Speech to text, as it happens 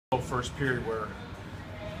first period where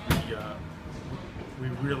we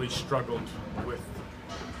really struggled with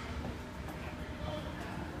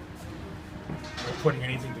putting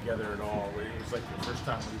anything together at all. It was like the first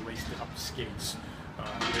time we laced it up skates.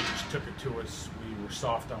 They just took it to us. We were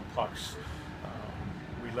soft on pucks.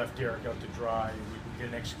 We left Derek out to dry. We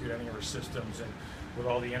didn't execute any of our systems, and with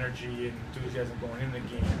all the energy and enthusiasm going into the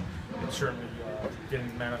game, it certainly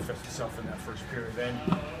didn't manifest itself in that first period. Then,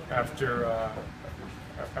 after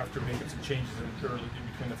making some changes in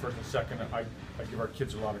between the first and second, I give our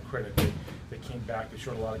kids a lot of credit. They came back. They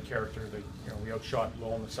showed a lot of character. We outshot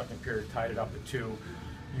Lowell in the second period, tied it up at 2.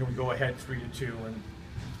 We go ahead 3-2, and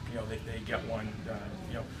they get one.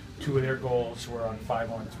 2 of their goals were on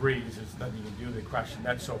 5-on-3s. There's nothing you can do. They crashed the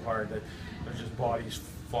net so hard that there's just bodies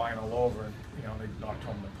flying all over, and they knocked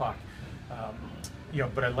home the puck.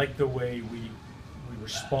 But I like the way we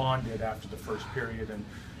responded after the first period, and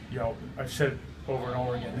I've said it over and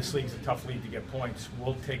over again. This league's a tough league to get points.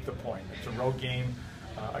 We'll take the point. It's a road game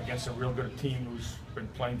against a real good team who's been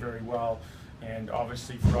playing very well. And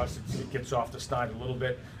obviously for us, it gets off the snide a little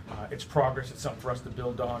bit. It's progress. It's something for us to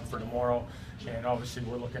build on for tomorrow. And obviously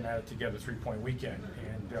we're looking at it together, 3-point weekend.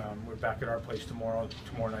 And we're back at our place tomorrow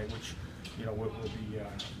night, which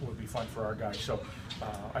will be fun for our guys. So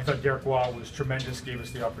I thought Derek Wall was tremendous. Gave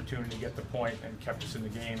us the opportunity to get the point and kept us in the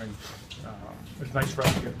game. And it was nice for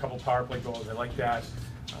us to get a couple power play goals. I like that.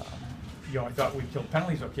 I thought we killed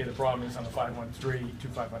penalties okay. The problem is on the 5-on-3, 2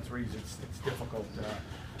 5-on-3s, it's difficult.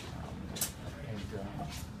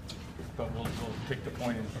 But we'll take the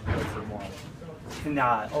point and go for tomorrow. In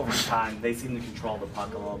overtime, they seem to control the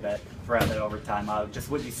puck a little bit throughout that overtime. Just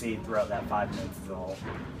what did you see throughout that 5 minutes as a whole?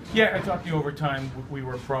 Yeah, I thought the overtime we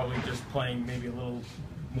were probably just playing maybe a little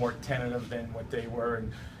more tentative than what they were,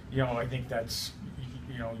 and I think that's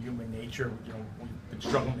human nature. We've been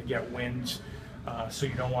struggling to get wins, so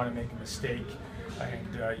you don't want to make a mistake,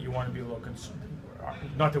 and you want to be a little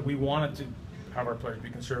not that we wanted to have our players be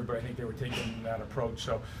conservative, but I think they were taking that approach.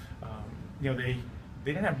 So, they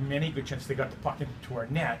didn't have many good chances. They got the puck into our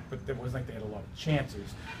net, but it wasn't like they had a lot of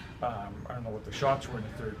chances. I don't know what the shots were in the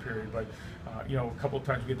third period, but a couple of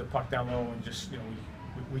times we get the puck down low and just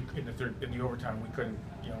we in the overtime we couldn't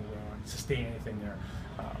sustain anything there.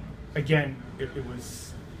 Again, it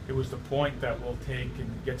was the point that we'll take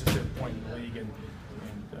and gets us to the point in the league and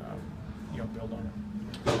build on it.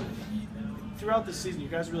 Throughout this season, you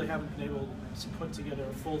guys really haven't been able to put together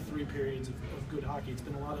a full 3 periods of good hockey. It's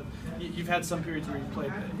been a lot of, you've had some periods where you've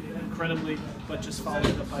played incredibly, but just followed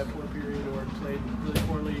up by a poor period, or played really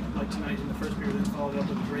poorly, like tonight in the first period, and followed up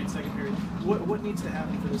with a great second period. What needs to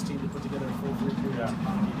happen for this team to put together a full 3 periods of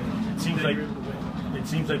hockey? It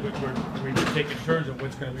seems like we're taking turns on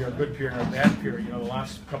what's going to be our good period and our bad period. The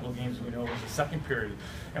last couple of games we know was the second period,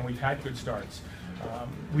 and we've had good starts.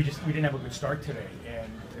 We didn't have a good start today,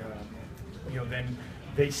 and then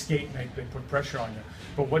they skate and they put pressure on you.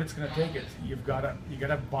 But what it's going to take is you got to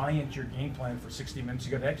buy into your game plan for 60 minutes.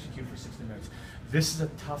 You got to execute for 60 minutes. This is a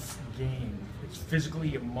tough game. It's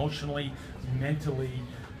physically, emotionally, mentally.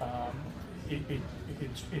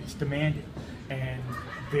 It's demanding, and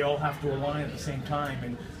they all have to align at the same time.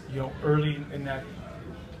 And early in that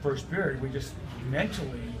first period, we just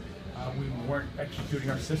mentally we weren't executing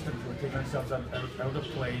our systems. We were taking ourselves out of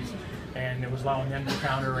plays, and it was allowing them to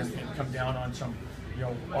counter and come down on some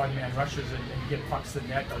odd man rushes and get pucks to the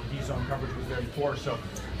net. Our D-zone coverage was very poor. So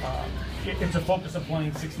it's a focus of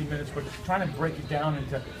playing 60 minutes, but trying to break it down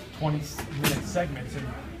into 20-minute segments. And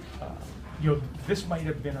this might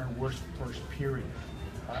have been our worst first period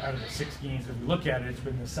out of the 6 games. If you look at it, it's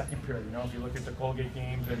been the second period. If you look at the Colgate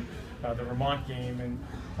games and the Vermont game and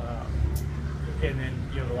then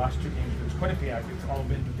the last 2 games it was Quinnipiac, it's all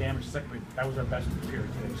been damaged second period. That was our best period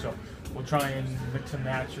today. So we'll try and mix and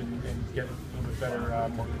match and get a little bit better,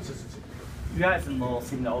 more consistency. You guys in Lowell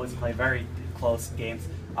seem to always play very close games.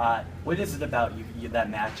 What is it about that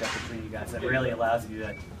matchup between you guys that really allows you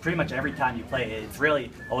to, pretty much every time you play, it's really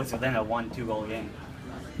always within a 1-2 goal game?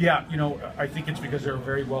 Yeah, I think it's because they're a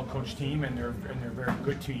very well-coached team and they're a very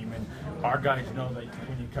good team, and our guys know that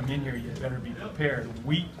when you come in here, you better be prepared.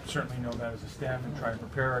 We certainly know that as a staff and try to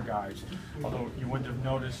prepare our guys. Although you wouldn't have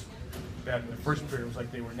noticed that in the first period, it was like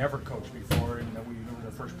they were never coached before, and it was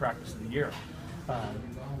their first practice of the year.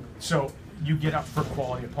 So you get up for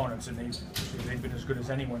quality opponents, and they've been as good as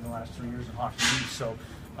anyone in the last 3 years in Hockey East. So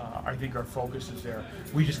I think our focus is there.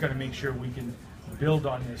 We just got to make sure we can build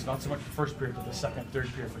on this, not so much the first period, but the second,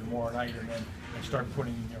 third period for tomorrow night, and then start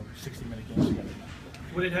putting 60-minute games together.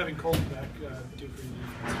 What did having Colton back do for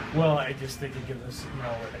you? Well, I just think it gives us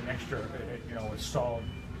an extra, a solid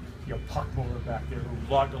puck mover back there who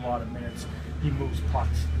logged a lot of minutes. He moves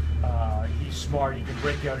pucks. He's smart. He can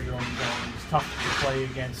break out of your own zone. He's tough to play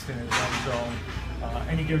against in his own zone,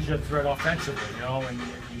 and he gives you a threat offensively. And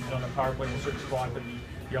he's on the power play in a certain spot that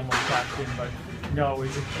he almost tapped in. But no,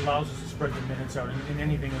 it allows us to spread the minutes out, and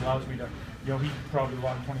anything allows me to. He probably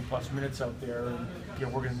logged 20+ minutes out there, and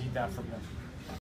we're going to need that from him.